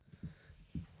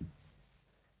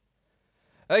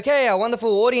Okay, our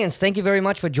wonderful audience, thank you very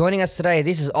much for joining us today.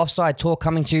 This is Offside Talk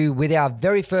coming to you with our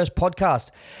very first podcast.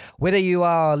 Whether you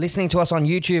are listening to us on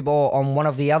YouTube or on one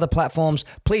of the other platforms,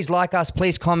 please like us,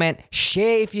 please comment,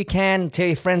 share if you can, tell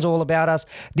your friends all about us.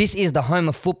 This is the home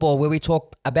of football where we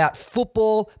talk about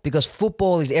football because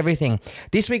football is everything.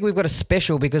 This week we've got a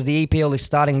special because the EPL is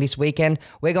starting this weekend.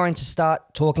 We're going to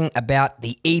start talking about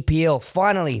the EPL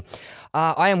finally.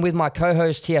 I am with my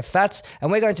co-host here, Fats, and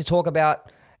we're going to talk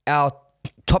about our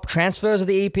top transfers of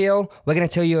the EPL. We're going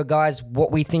to tell you guys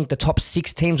what we think the top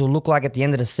 6 teams will look like at the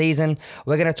end of the season.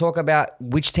 We're going to talk about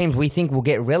which teams we think will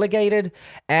get relegated,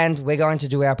 and we're going to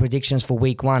do our predictions for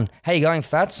week 1. How you going,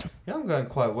 Fats? Yeah, I'm going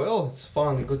quite well. It's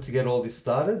finally good to get all this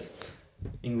started.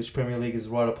 English Premier League is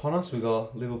right upon us. We've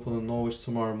got Liverpool and Norwich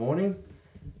tomorrow morning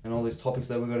and all these topics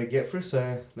that we've got to get through,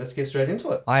 so let's get straight into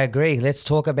it. I agree. Let's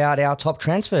talk about our top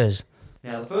transfers.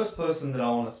 Now, the first person that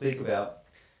I want to speak about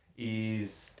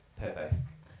is Pepe.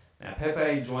 Now,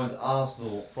 Pepe joined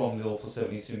Arsenal from Lille for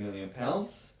 £72 million.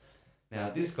 Now,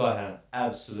 this guy had an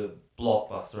absolute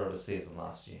blockbuster of a season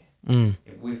last year.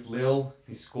 With Lille,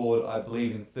 he scored, I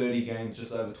believe, in 30 games,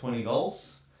 just over 20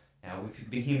 goals. Now, with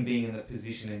him being in the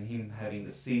position and him having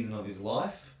the season of his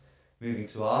life, moving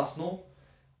to Arsenal,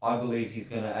 I believe he's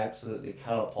going to absolutely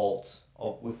catapult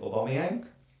with Aubameyang.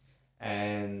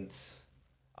 And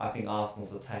I think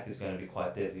Arsenal's attack is going to be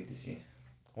quite deadly this year.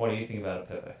 What do you think about it,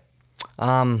 Pepe?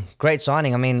 Great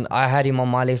signing. I mean, I had him on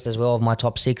my list as well of my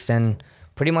top 6, and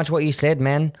pretty much what you said,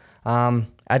 man.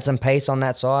 Add some pace on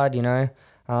that side, you know.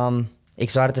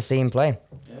 Excited to see him play.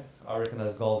 Yeah, I reckon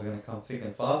those goals are going to come thick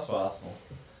and fast for Arsenal.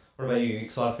 What about you?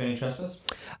 Excited for any transfers?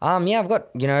 Yeah,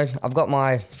 I've got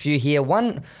my few here.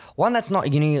 One that's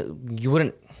not, you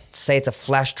wouldn't say it's a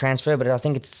flash transfer, but I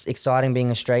think it's exciting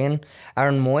being Australian.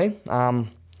 Aaron Moy,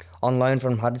 on loan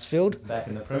from Huddersfield. He's back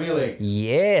in the Premier League.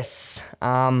 Yes.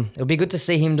 It'll be good to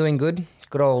see him doing good.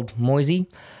 Good old Moisey.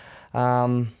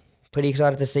 Pretty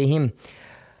excited to see him.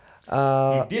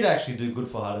 He did actually do good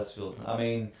for Huddersfield. I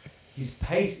mean, his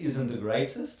pace isn't the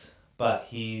greatest, but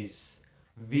his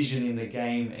vision in the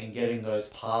game and getting those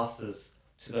passes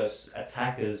to those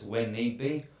attackers when need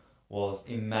be was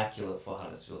immaculate for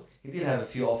Huddersfield. He did have a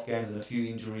few off games and a few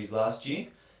injuries last year,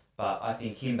 but I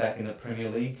think him back in the Premier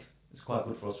League is quite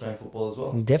good for Australian football as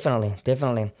well.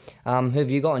 Definitely. Who have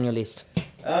you got on your list?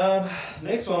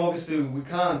 Next one, obviously, we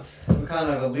can't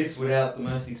have a list without the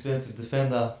most expensive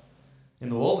defender in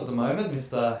the world at the moment,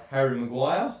 Mr. Harry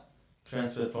Maguire,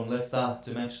 transferred from Leicester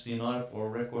to Manchester United for a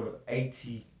record of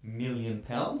 £80 million.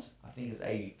 I think it's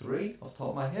 83 off the top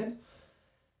of my head.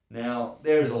 Now,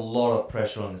 there is a lot of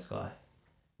pressure on this guy.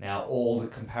 Now, all the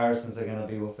comparisons are going to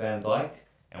be with Van Dijk,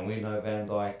 and we know Van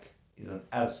Dijk is an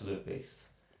absolute beast.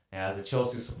 Now, as a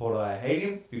Chelsea supporter, I hate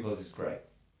him because he's great,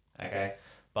 okay?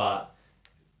 But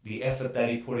the effort that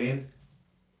he put in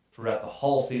throughout the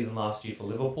whole season last year for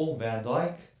Liverpool, Van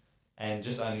Dijk, and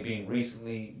just only being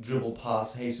recently dribbled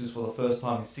past Jesus for the first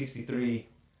time in 63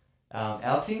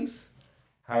 outings,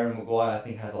 Harry Maguire, I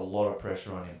think, has a lot of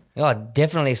pressure on him. Oh,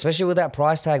 definitely, especially with that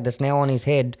price tag that's now on his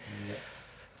head.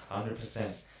 Yeah,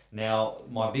 100%. Now,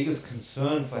 my biggest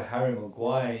concern for Harry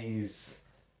Maguire is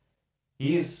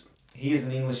he is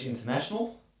an English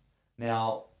international.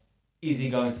 Now, is he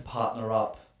going to partner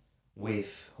up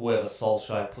with whoever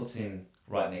Solskjaer puts in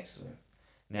right next to him?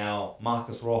 Now,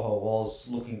 Marcus Rojo was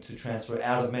looking to transfer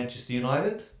out of Manchester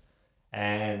United,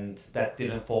 and that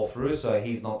didn't fall through, so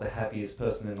he's not the happiest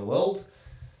person in the world.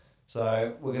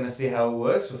 So we're going to see how it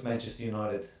works with Manchester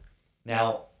United.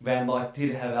 Now, Van Dijk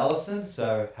did have Alisson,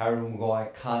 so Harry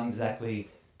Maguire can't exactly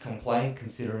complain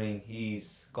considering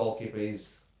his goalkeeper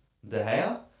is De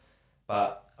Gea.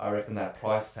 But I reckon that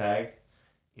price tag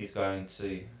is going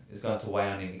to weigh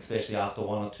on him, especially after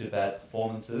 1 or 2 bad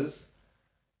performances.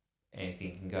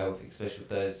 Anything can go, especially with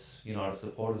those United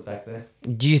supporters back there.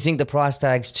 Do you think the price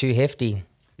tag's too hefty?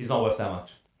 He's not worth that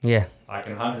much. Yeah. I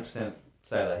can 100%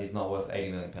 say that he's not worth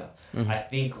 £80 million. Mm-hmm. I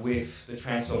think with the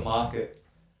transfer market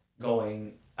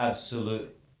going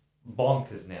absolute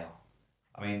bonkers now,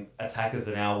 I mean, attackers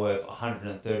are now worth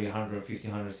 130, 150,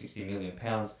 160 million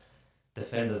pounds.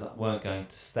 Defenders weren't going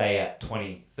to stay at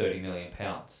 20, 30 million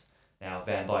pounds. Now,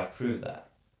 Van Dijk proved that.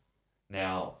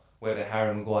 Now, whether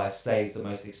Harry Maguire stays the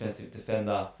most expensive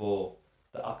defender for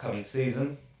the upcoming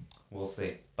season, we'll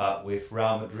see. But with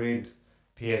Real Madrid,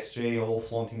 PSG all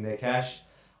flaunting their cash,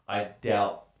 I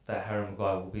doubt that Harry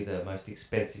Maguire will be the most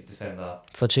expensive defender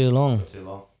For too long. for too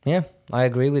long. Yeah, I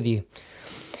agree with you.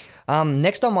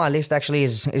 Next on my list actually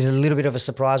is a little bit of a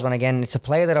surprise one again. It's a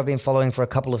player that I've been following for a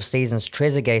couple of seasons,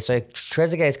 Trezeguet. So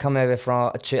Trezeguet's come over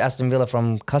to Aston Villa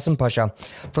from Kasımpaşa,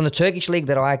 from the Turkish league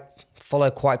that I follow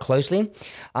quite closely.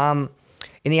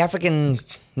 In the African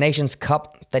Nations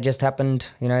Cup that just happened,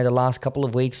 the last couple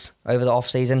of weeks over the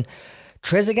off-season,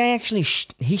 Trezeguet actually,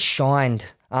 he shined.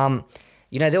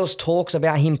 There was talks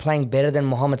about him playing better than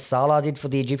Mohamed Salah did for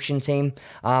the Egyptian team.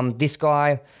 This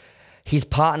guy, his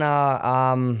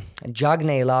partner,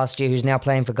 Jagne last year, who's now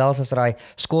playing for Galatasaray,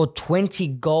 scored 20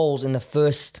 goals in the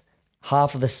first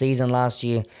half of the season last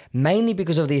year, mainly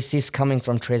because of the assists coming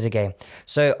from Trezeguet.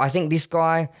 So I think this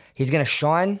guy, he's going to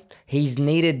shine. He's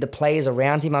needed the players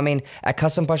around him. I mean, at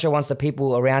Kasımpaşa, once the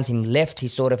people around him left, he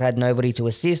sort of had nobody to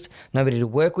assist, nobody to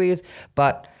work with.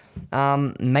 But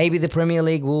maybe the Premier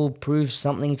League will prove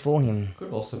something for him.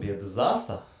 Could also be a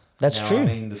disaster. That's true. I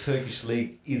mean, the Turkish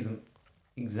league isn't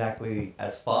exactly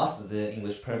as fast as the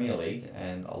English Premier League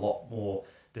and a lot more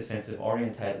defensive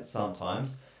orientated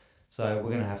sometimes. So we're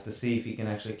going to have to see if he can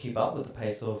actually keep up with the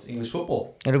pace of English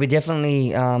football. It'll be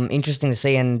definitely interesting to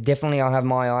see, and definitely I'll have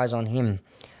my eyes on him.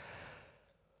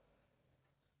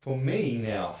 For me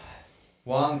now,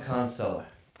 Juan Cancelo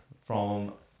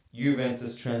from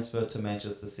Juventus transferred to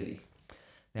Manchester City.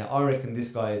 Now, I reckon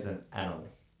this guy is an animal.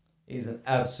 He's an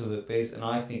absolute beast, and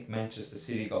I think Manchester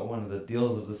City got one of the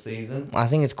deals of the season. I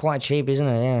think it's quite cheap, isn't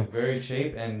it? Yeah. Very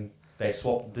cheap, and they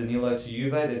swapped Danilo to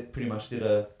Juve. They pretty much did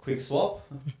a quick swap,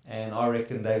 and I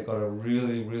reckon they've got a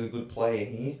really, really good player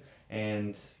here,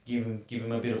 and give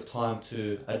him a bit of time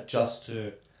to adjust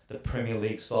to the Premier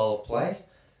League style of play.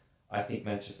 I think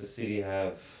Manchester City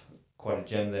have quite a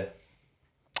gem there.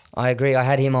 I agree. I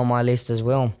had him on my list as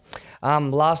well.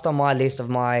 Last on my list of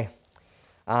my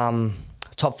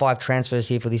top 5 transfers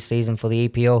here for this season for the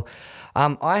EPL,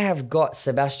 I have got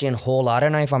Sebastian Haller. I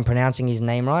don't know if I'm pronouncing his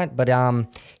name right, but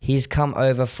he's come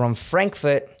over from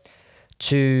Frankfurt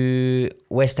to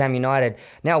West Ham United.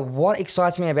 Now, what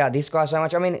excites me about this guy so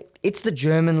much, I mean, it's the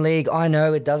German league. I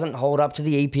know it doesn't hold up to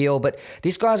the EPL, but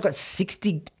this guy's got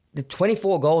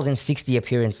 24 goals in 60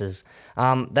 appearances.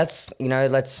 That's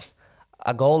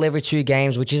a goal every 2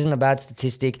 games, which isn't a bad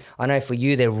statistic. I know for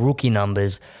you, they're rookie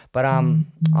numbers, but I'm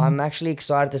actually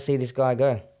excited to see this guy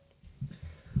go.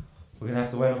 We're going to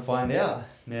have to wait and find out.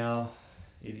 Now,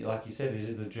 like you said, it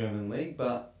is the German league,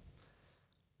 but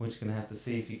we're just going to have to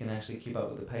see if he can actually keep up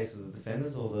with the pace of the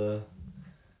defenders, or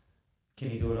can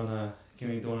he do it on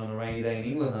a rainy day in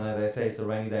England? I know they say it's a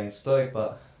rainy day in Stoke,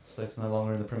 but Stoke's no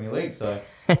longer in the Premier League, so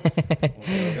we'll see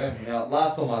how we go. Now,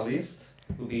 last on my list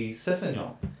will be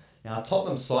Sessegnon. Now,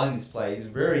 Tottenham signed this player. He's a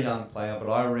very young player,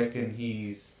 but I reckon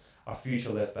he's a future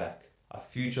left back. A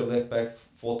future left back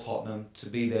for Tottenham to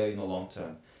be there in the long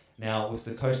term. Now, with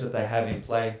the coach that they have in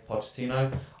play,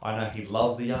 Pochettino, I know he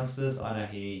loves the youngsters. I know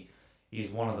he is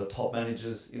one of the top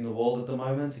managers in the world at the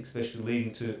moment,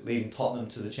 especially leading Tottenham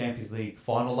to the Champions League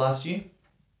final last year.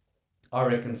 I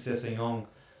reckon Sessegnon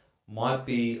might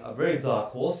be a very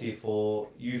dark horse here for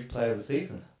Youth Player of the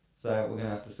Season. So we're going to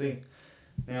have to see.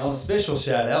 Now, on a special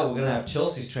shout out, we're going to have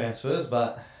Chelsea's transfers,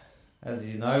 but as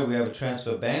you know, we have a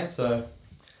transfer ban, so...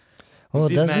 Well,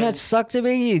 doesn't it suck to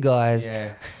be you guys?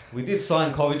 Yeah. We did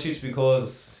sign Kovacic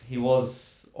because he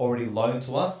was already loaned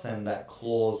to us, and that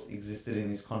clause existed in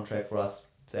his contract for us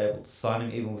to be able to sign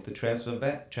him even with the transfer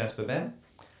ban.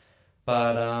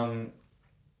 But,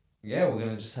 we're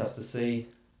going to just have to see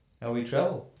how we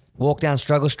travel. Walk down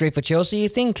struggle street for Chelsea, you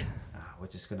think? We're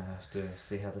just going to have to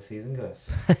see how the season goes.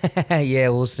 Yeah,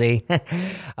 we'll see.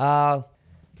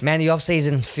 Man, the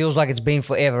off-season feels like it's been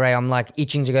forever, eh? I'm like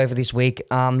itching to go for this week.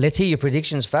 Let's hear your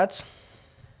predictions, Fats.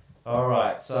 All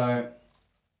right, so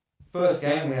first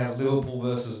game we have Liverpool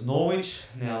versus Norwich.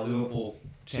 Now, Liverpool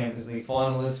Champions League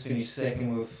finalists finished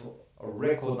second with a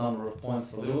record number of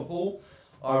points for Liverpool.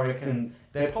 I reckon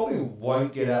they probably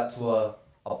won't get out to a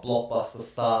blockbuster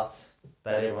start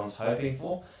that everyone's hoping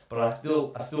for, but I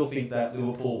still think that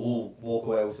Liverpool will walk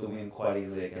away with the win quite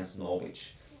easily against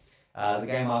Norwich. The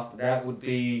game after that would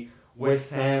be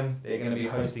West Ham. They're going to be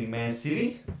hosting Man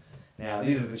City. Now,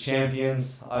 these are the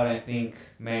champions. I don't think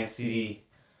Man City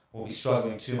will be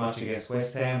struggling too much against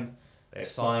West Ham. They've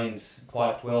signed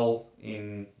quite well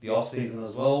in the off-season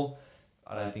as well.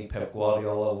 I don't think Pep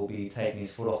Guardiola will be taking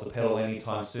his foot off the pedal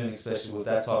anytime soon, especially with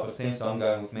that type of team, so I'm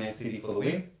going with Man City for the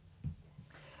win.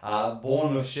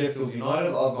 Bournemouth, Sheffield United,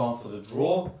 I've gone for the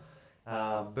draw.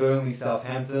 Burnley,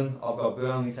 Southampton, I've got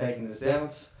Burnley taking this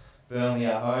out. Burnley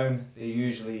at home, they're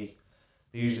usually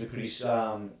pretty.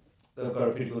 They've got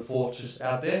a pretty good fortress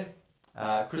out there.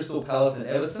 Crystal Palace and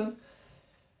Everton.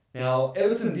 Now,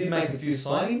 Everton did make a few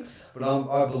signings, but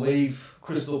I believe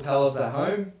Crystal Palace at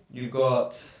home. You've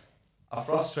got a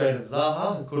frustrated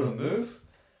Zaha who couldn't move,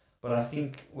 but I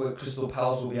think Crystal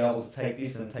Palace will be able to take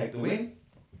this and take the win.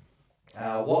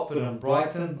 Watford and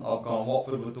Brighton, I've gone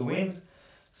Watford with the win.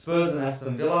 Spurs and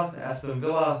Aston Villa. Aston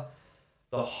Villa,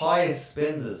 the highest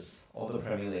spenders of the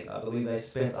Premier League. I believe they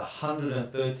spent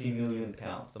 £130 million,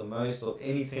 the most of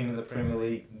any team in the Premier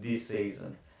League this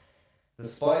season.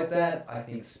 Despite that, I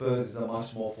think Spurs is a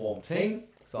much more formed team,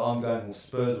 so I'm going with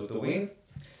Spurs with the win.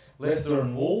 Leicester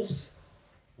and Wolves.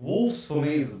 Wolves for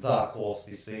me is the dark horse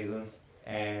this season,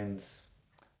 and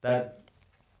that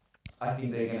I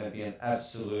think they're going to be an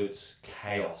absolute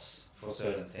chaos for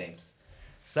certain teams.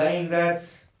 Saying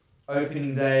that,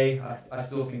 opening day, I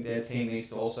still think their team needs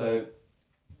to also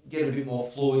get a bit more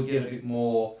fluid, get a bit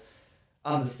more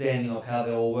understanding of how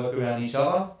they all work around each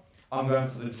other. I'm going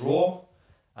for the draw.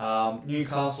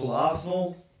 Newcastle,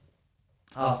 Arsenal.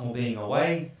 Arsenal being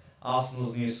away.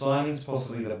 Arsenal's new signings,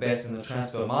 possibly the best in the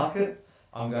transfer market.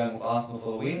 I'm going with Arsenal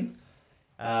for the win.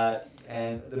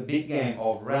 And the big game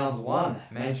of round one,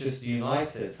 Manchester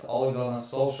United, Ole Gunnar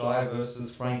Solskjaer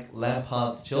versus Frank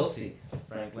Lampard's Chelsea.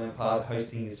 Frank Lampard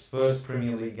hosting his first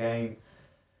Premier League game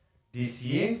this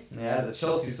year. Now, as a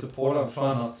Chelsea supporter, I'm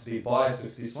trying not to be biased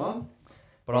with this one,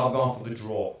 but I've gone for the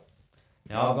draw.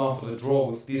 Now, I've gone for the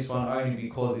draw with this one only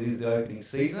because it is the opening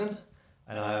season,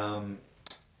 and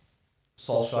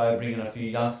Solskjaer bringing a few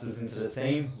youngsters into the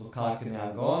team. Lukaku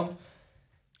now gone.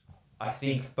 I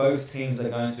think both teams are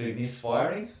going to be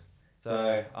misfiring,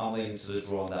 so I'm leaning to the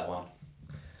draw on that one.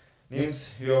 Nims,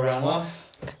 your round one?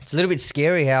 It's a little bit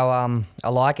scary how I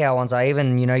like our ones. I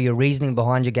even your reasoning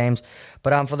behind your games,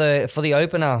 but for the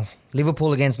opener,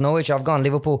 Liverpool against Norwich, I've gone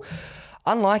Liverpool.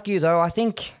 Unlike you though, I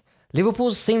think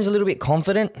Liverpool seems a little bit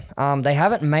confident. They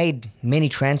haven't made many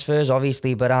transfers,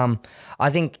 obviously, but I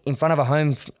think in front of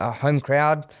a home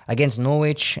crowd against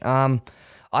Norwich,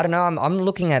 I don't know. I'm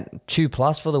looking at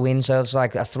 2+ for the win, so it's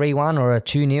like a 3-1 or a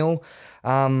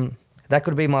 2-0. That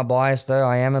could be my bias, though.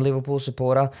 I am a Liverpool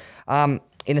supporter.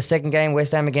 In the second game,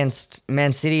 West Ham against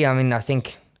Man City. I mean, I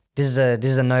think this is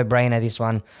a no-brainer. This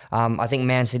one, I think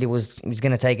Man City is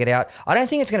going to take it out. I don't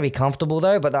think it's going to be comfortable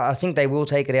though, but I think they will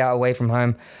take it out away from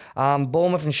home.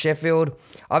 Bournemouth and Sheffield.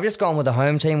 I've just gone with the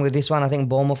home team with this one. I think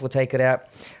Bournemouth will take it out.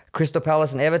 Crystal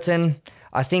Palace and Everton.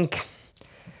 I think,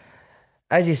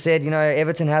 as you said,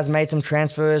 Everton has made some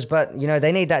transfers, but,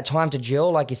 they need that time to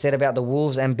gel, like you said about the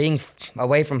Wolves and being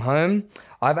away from home.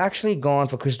 I've actually gone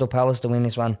for Crystal Palace to win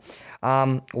this one.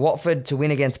 Watford to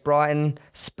win against Brighton.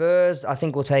 Spurs, I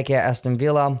think, will take out Aston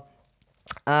Villa.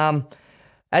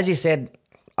 As you said,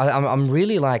 I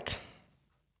really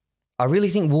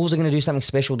think Wolves are going to do something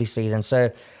special this season.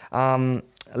 So,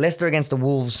 Leicester against the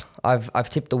Wolves, I've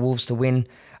tipped the Wolves to win.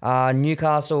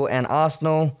 Newcastle and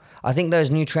Arsenal, I think those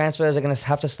new transfers are going to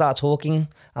have to start talking.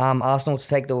 Arsenal to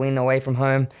take the win away from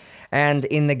home. And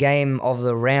in the game of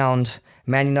the round,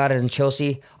 Man United and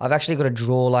Chelsea, I've actually got a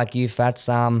draw like you, Fats.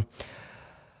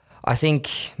 I think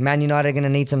Man United are going to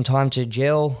need some time to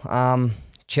gel.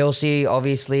 Chelsea,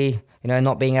 obviously,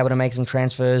 not being able to make some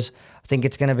transfers. I think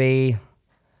it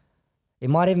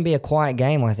might even be a quiet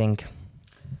game, I think.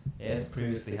 Yeah, it's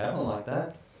previously happened like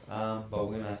that, but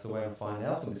we're going to have to wait and find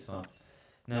out for this one.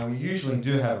 Now, we usually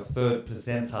do have a third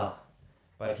presenter,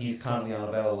 but he's currently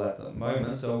unavailable at the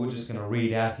moment, so we're just going to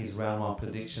read out his round one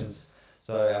predictions.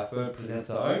 So our third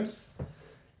presenter, Ohms.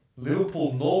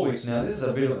 Liverpool-Norwich. Now, this is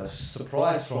a bit of a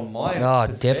surprise from my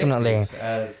perspective. Definitely.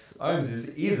 As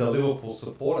Ohms is a Liverpool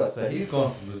supporter, so he's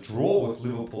gone for the draw with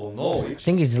Liverpool and Norwich. I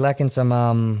think he's lacking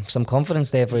some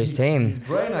confidence there for his team. His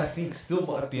brain, I think, still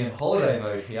might be in holiday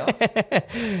mode here.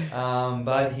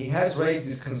 But he has raised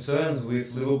his concerns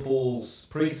with Liverpool's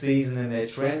pre-season and their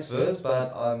transfers,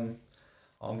 but I'm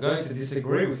going to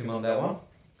disagree with him on that one.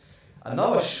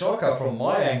 Another shocker from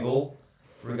my angle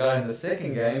regarding the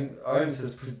second game, Ohms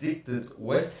has predicted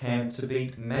West Ham to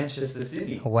beat Manchester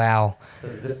City. Wow. So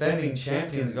the defending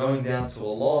champions going down to a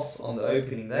loss on the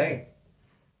opening day.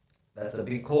 That's a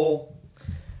big call.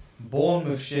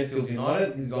 Bournemouth, Sheffield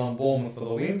United. He's gone Bournemouth for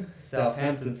the win.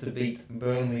 Southampton to beat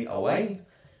Burnley away.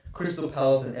 Crystal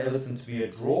Palace and Everton to be a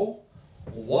draw.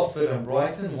 Watford and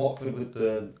Brighton. Watford with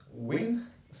the win.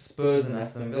 Spurs and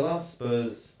Aston Villa.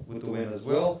 Spurs with the win as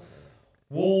well.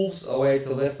 Wolves away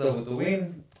to Leicester with the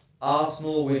win.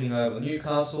 Arsenal winning over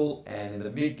Newcastle. And in the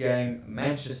big game,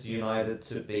 Manchester United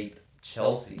to beat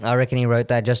Chelsea. I reckon he wrote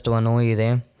that just to annoy you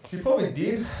there. He probably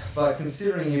did, but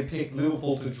considering he picked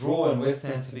Liverpool to draw and West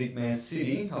Ham to beat Man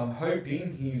City, I'm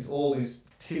hoping all his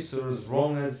tips are as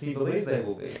wrong as he believes they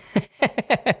will be.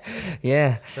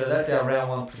 Yeah. So that's our round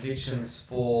one predictions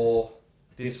for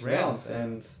this round,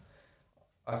 and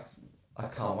I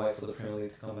can't wait for the Premier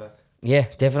League to come back. Yeah,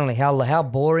 definitely. How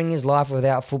boring is life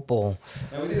without football?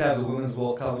 Now, we did have the Women's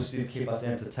World Cup, which did keep us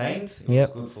entertained. It was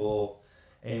good for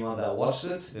anyone that watched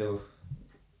it.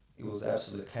 it was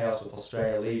absolute chaos with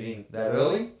Australia leaving that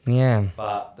early. Yeah.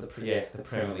 But the Premier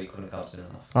League couldn't come soon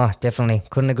enough. Oh, definitely.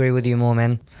 Couldn't agree with you more,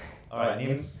 man. All right,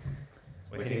 Nims,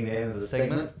 we're hitting the end of the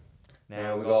segment.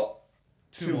 Now we've got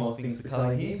two more things to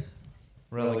cover here: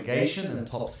 relegation and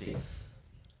top six.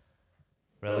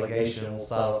 Relegation, we'll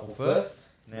start off with first.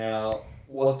 Now,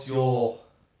 who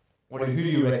do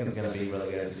you reckon is going to be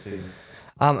relegated this season?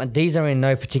 These are in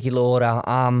no particular order.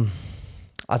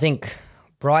 I think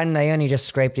Brighton, they only just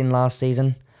scraped in last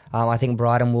season. I think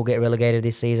Brighton will get relegated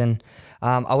this season.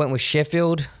 I went with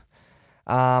Sheffield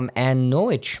and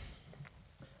Norwich.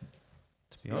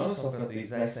 To be honest, I've got the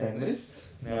exact same list.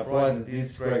 Now, Brighton did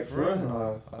scrape through, and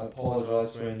I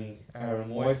apologise for any Aaron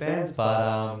Moy fans,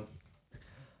 but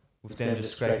with them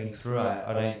just scraping through,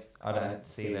 I don't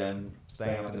see them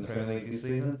staying up in the Premier League this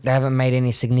season. They haven't made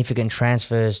any significant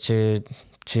transfers to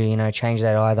change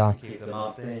that either. Keep them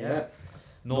up there, yeah.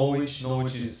 Norwich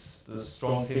is the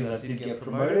strong team that did get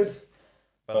promoted,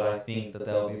 but I think that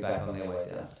they'll be back on their way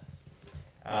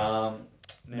down.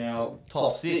 Now,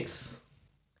 top six.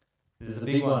 This is a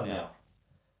big one now.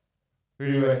 Who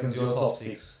do you reckon's your top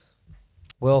six?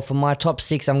 Well, for my top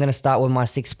six, I'm going to start with my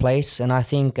sixth place, and I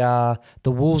think the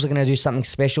Wolves are going to do something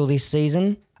special this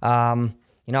season. I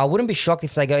wouldn't be shocked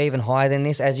if they go even higher than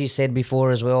this, as you said before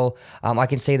as well. I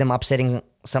can see them upsetting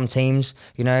some teams.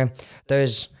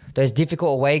 Those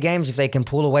difficult away games, if they can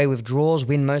pull away with draws,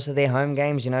 win most of their home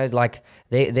games, they're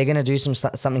going to do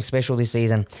something special this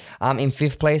season. In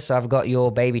fifth place, I've got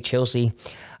your baby Chelsea.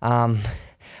 I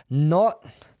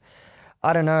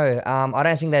don't know. I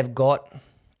don't think they've got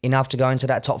enough to go into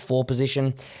that top four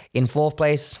position. In fourth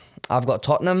place, I've got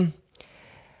Tottenham.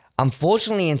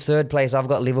 Unfortunately, in third place, I've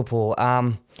got Liverpool.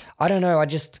 I don't know.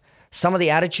 Some of the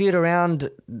attitude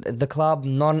around the club,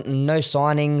 no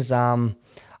signings.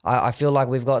 I feel like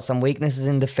we've got some weaknesses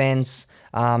in defence.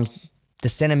 The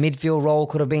centre midfield role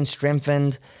could have been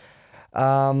strengthened.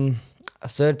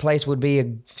 Third place would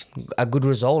be a good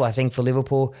result, I think, for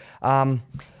Liverpool.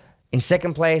 In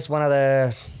second place, one of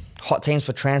the hot teams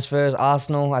for transfers,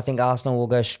 Arsenal. I think Arsenal will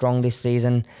go strong this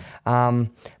season.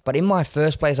 But in my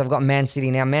first place, I've got Man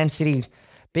City. Now, Man City,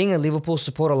 being a Liverpool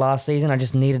supporter last season, I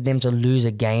just needed them to lose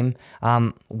a game.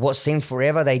 What seemed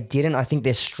forever, they didn't. I think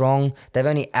they're strong. They've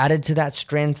only added to that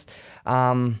strength.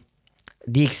 The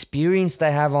experience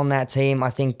they have on that team,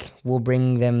 I think, will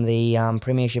bring them the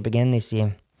premiership again this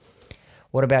year.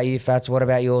 What about you, Fats? What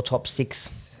about your top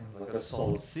six? A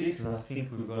solid six, and I think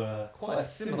we've got quite a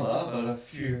similar, but a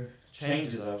few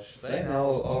changes, I should say.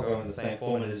 Now I'll go in the same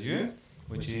format as you,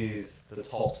 which is the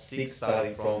top six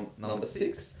starting from number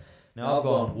 6. Now I've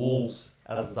gone Wolves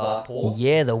as a dark horse.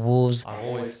 Yeah, the Wolves. I've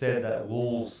always said that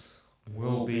Wolves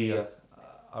will be,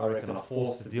 I reckon, a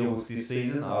force to deal with this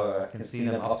season. I can see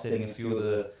them upsetting a few of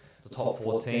the top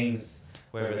 4 teams,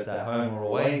 whether it's at home or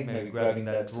away, maybe grabbing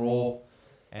that draw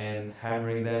and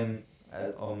hammering them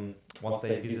once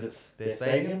they visit their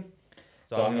stadium.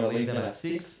 So I'm going to leave them at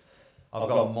 6. I've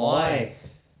got my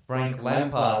Frank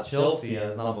Lampard Chelsea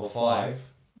as number 5.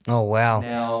 Oh,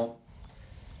 wow.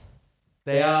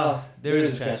 Now, there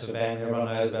is a transfer ban. Everyone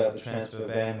knows about the transfer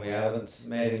ban. We haven't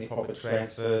made any proper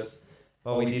transfers,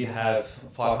 but we did have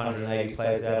 580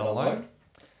 players out on loan.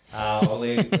 I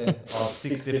believe on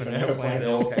 6 different aeroplanes,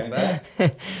 they all came back.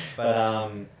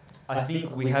 But I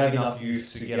think we have enough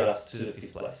youth to get us to the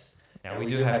 5th place. Now, we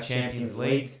do have Champions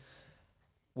League.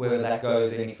 Whether that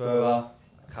goes any further,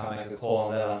 I can't make a call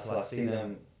on that until I see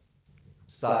them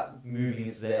start moving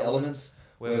into their elements.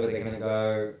 Whether they're going to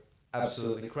go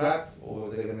absolutely crap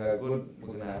or they're going to go good, we're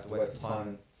going to have to wait for time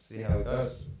and see how it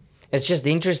goes. It's just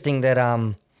interesting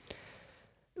that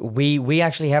we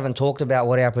actually haven't talked about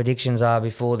what our predictions are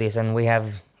before this, and we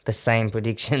have the same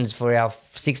predictions for our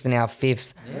 6th and our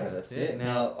 5th. Yeah, that's it.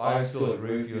 Now, I still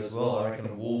agree with you as well. I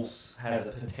reckon Wolves has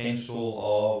the potential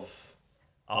of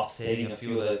upsetting a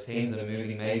few of those teams that are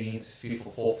moving maybe into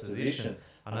 5th or 4th position.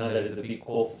 I know that is a big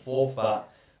call for 4th,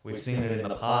 but we've seen it in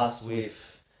the past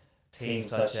with teams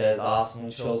such as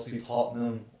Arsenal, Chelsea,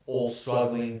 Tottenham, all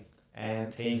struggling,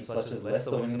 and teams such as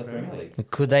Leicester winning the Premier League.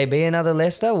 Could they be another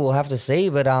Leicester? We'll have to see,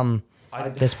 but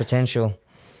there's potential.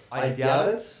 I doubt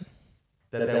it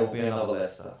that there will be another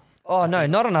Leicester. Oh, no,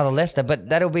 not another Leicester, but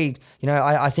that'll be,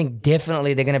 I think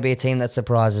definitely they're going to be a team that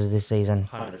surprises this season.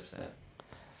 100%.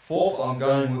 4th, I'm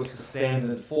going with the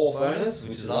standard 4th owners,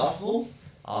 which is Arsenal.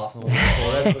 Arsenal will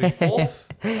forever be 4th.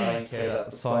 I don't care about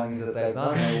the signings that they've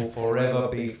done. They will forever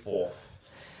be 4th.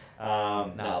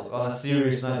 Now, on a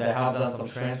serious note, they have done some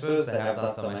transfers. They have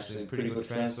done some actually pretty good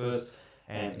transfers.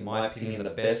 And in my opinion, the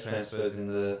best transfers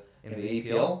in the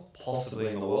EPL, possibly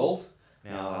in the world.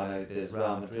 Now, I know there's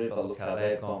Real Madrid, but look how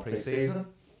they've gone pre-season.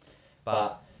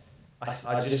 But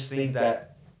I just think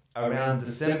that around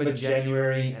December,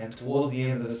 January, and towards the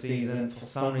end of the season, for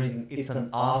some reason, it's an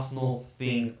Arsenal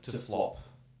thing to flop.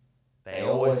 They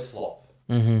always flop.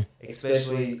 Mm-hmm.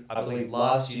 Especially, I believe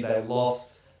last year they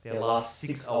lost their last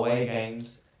 6 away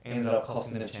games, ended up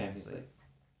costing them Champions League.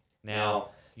 Now,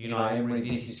 Emery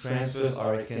did his transfers,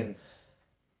 I reckon.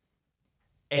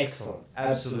 Excellent,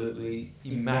 absolutely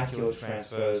immaculate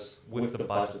transfers with the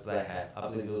budget they had. I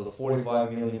believe it was a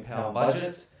 £45 million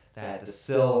budget. They had to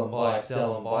sell and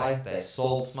buy. They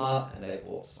sold smart and they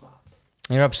bought smart.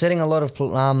 You're upsetting a lot of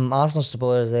Arsenal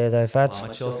supporters there, though, Fats.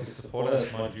 I'm a Chelsea supporter,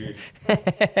 that's my duty.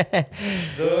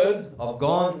 Third, I've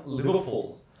gone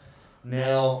Liverpool.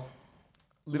 Now,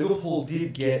 Liverpool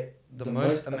did get the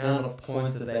most amount of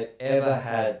points that they've ever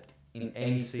had in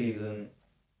any season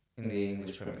in the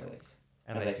English Premier League.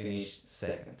 And they finished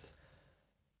second.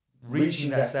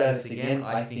 Reaching that status again,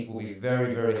 I think, will be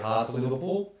very, very hard for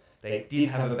Liverpool. They did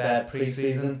have a bad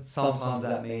pre-season. Sometimes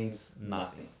that means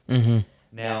nothing. Mm-hmm.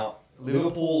 Now,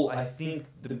 Liverpool, I think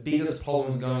the biggest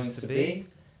problem is going to be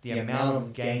the amount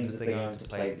of games that they're going to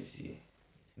play this year.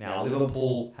 Now,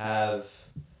 Liverpool have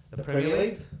the Premier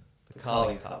League, the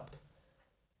Carling Cup,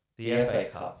 the FA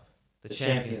Cup, the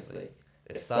Champions League.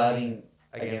 They're starting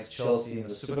against Chelsea in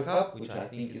the Super Cup, which I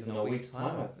think is in a week's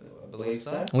time, I believe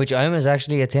so. Which Omar's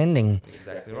actually attending.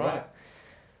 Exactly right.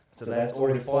 So that's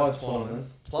already 5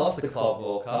 tournaments, plus the Club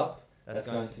World Cup. That's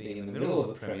going to be in the middle of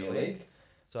the Premier League.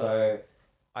 So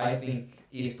I think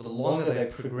if the longer they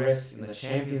progress in the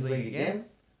Champions League again,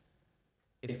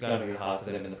 it's going to be hard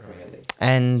for them in the Premier League.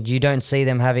 And you don't see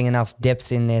them having enough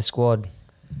depth in their squad?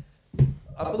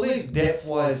 I believe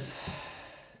depth-wise,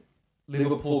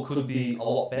 Liverpool could be a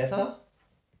lot better,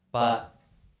 but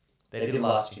they did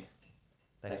last year.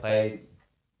 They played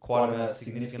quite a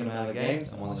significant amount of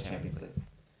games and won the Champions League.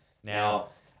 Now,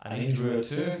 an injury or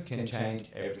two can change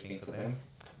everything for them,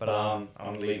 but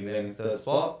I'm leaving them in third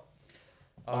spot.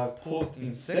 I've put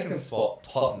in second spot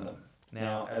Tottenham.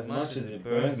 Now, as much as it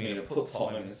burns me to put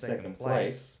Tottenham in second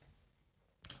place,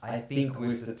 I think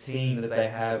with the team that they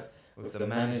have, with the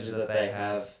manager that they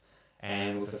have,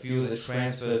 and with a few of the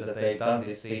transfers that they've done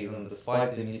this season,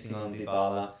 despite them missing on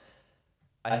Dybala,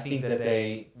 I think that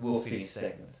they will finish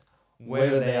second.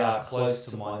 Whether they are close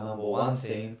to my number one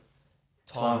team,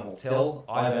 time will tell.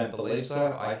 I don't believe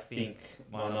so. I think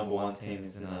my number one team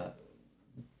is in a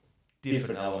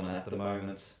different element at the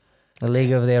moment. A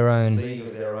league of their own. League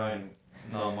of their own.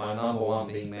 No, my number one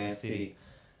being Man City.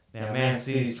 Now, Man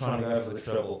City is trying to go for the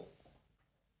treble.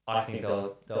 I think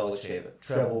they'll achieve it.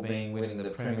 Treble being winning the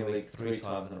Premier League 3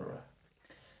 times in a row.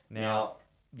 Now,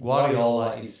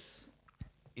 Guardiola is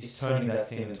turning that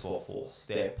team into a force.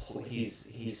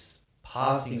 His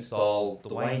passing style,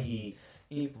 the way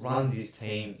he runs his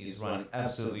team is running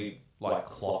absolutely like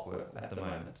clockwork at the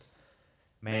moment.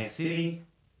 Man City,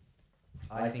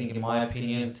 I think, in my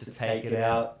opinion, to take it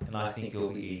out, and I think it'll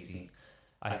be easy.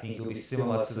 I think it'll be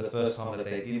similar to the first time that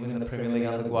they did win the Premier League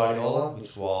under Guardiola,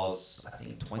 which was, I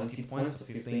think, 20 points or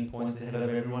 15 points ahead of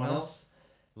everyone else.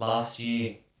 Last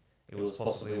year, it was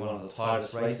possibly one of the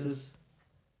tightest races.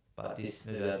 But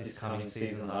this coming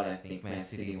season, I don't think Man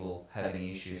City will have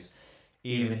any issues.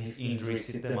 Even if injuries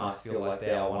hit them, I feel like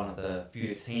they are one of the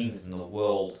few teams in the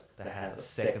world that has a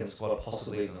second squad,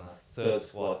 possibly even a third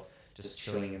squad, just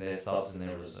chilling in their subs and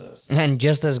their reserves. And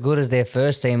just as good as their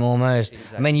first team almost.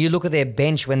 Exactly. I mean, you look at their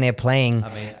bench when they're playing,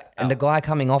 and the guy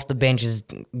coming off the bench is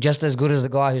just as good as the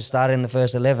guy who started in the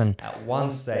first 11. At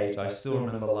one stage, I still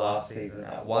remember last season,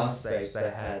 at one stage they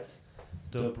had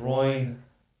De Bruyne,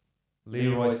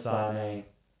 Leroy Sané,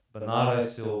 Bernardo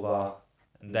Silva,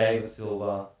 and David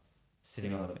Silva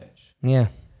sitting on the bench. Yeah.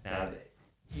 Now,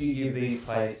 you give these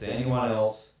players to anyone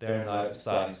else, they're in the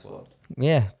starting squad.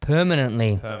 Yeah,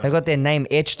 permanently. They've got their name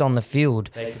etched on the field.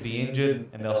 They could be injured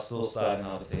and they'll still start in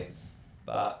other teams.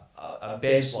 But a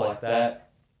bench like that,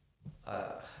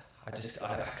 I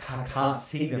can't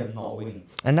see them not winning.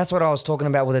 And that's what I was talking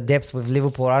about with the depth with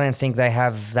Liverpool. I don't think they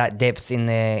have that depth in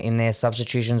their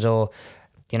substitutions or,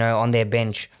 on their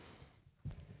bench.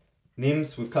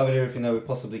 Nims, we've covered everything that we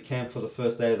possibly can for the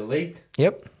first day of the league.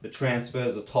 Yep. The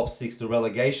transfers, the top 6, the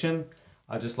relegation.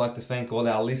 I'd just like to thank all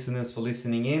our listeners for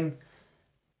listening in.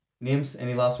 Nims,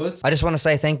 any last words? I just want to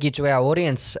say thank you to our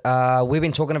audience. We've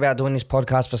been talking about doing this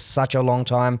podcast for such a long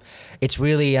time. It's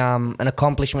really an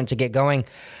accomplishment to get going.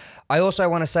 I also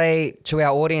want to say to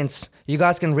our audience, you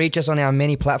guys can reach us on our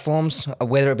many platforms,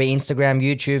 whether it be Instagram,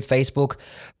 YouTube, Facebook.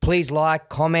 Please like,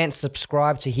 comment,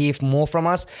 subscribe to hear more from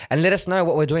us, and let us know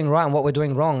what we're doing right and what we're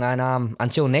doing wrong. And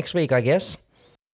until next week, I guess.